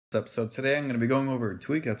So today I'm going to be going over a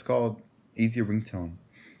tweak that's called Easy Ringtone,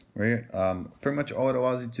 right? Pretty much all it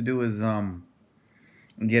allows you to do is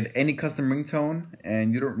get any custom ringtone,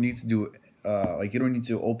 and you don't need to do you don't need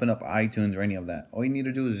to open up iTunes or any of that. All you need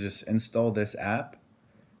to do is just install this app.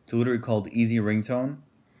 It's literally called Easy Ringtone.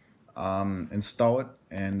 Install it,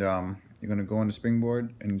 and you're gonna go on the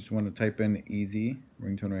Springboard, and you just want to type in Easy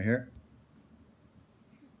Ringtone right here,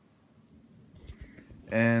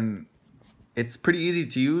 and it's pretty easy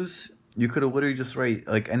to use. You could literally just write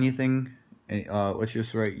like anything. Let's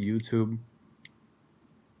just write YouTube.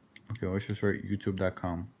 Okay, let's just write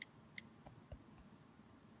youtube.com.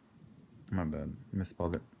 My bad,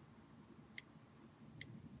 misspelled it.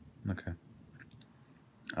 Okay.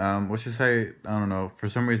 Let's just say, I don't know, for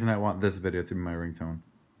some reason I want this video to be my ringtone.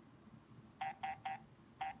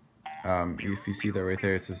 If you see that right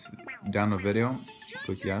there, it says download video,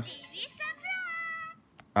 click yes.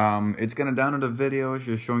 It's gonna download a video. It's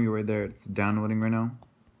just showing you right there. It's downloading right now.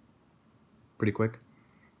 Pretty quick.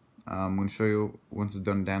 I'm gonna show you once it's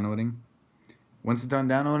done downloading. Once it's done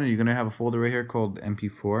downloading, you're gonna have a folder right here called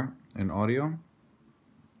MP4 and audio.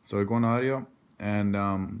 So I go on audio,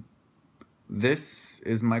 and this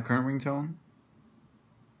is my current ringtone,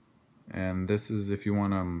 and this is if you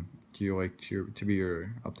want to be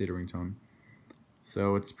your updated ringtone.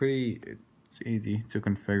 So it's easy to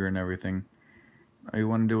configure and everything. All you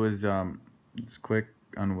want to do is just click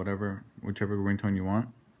on whichever ringtone you want.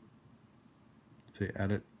 Say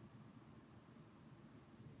edit.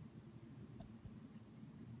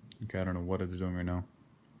 Okay, I don't know what it's doing right now.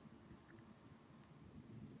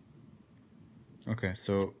 Okay,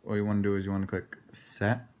 so all you want to do is you want to click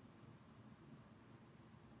set.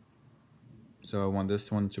 So I want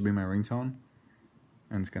this one to be my ringtone,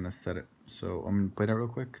 and it's gonna set it. So I'm gonna play that real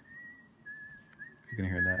quick. You can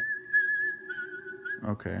hear that.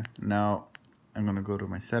 Okay, now I'm gonna go to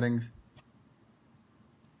my settings,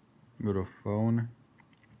 go to phone,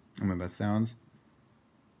 and when that sounds,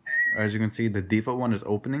 as you can see, the default one is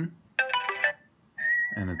opening,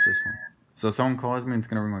 and it's this one. So if someone calls me, it's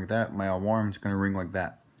gonna ring like that. My alarm is gonna ring like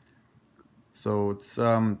that. So it's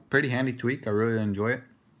pretty handy tweak. I really enjoy it.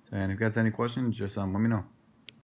 And if you guys have any questions, just let me know.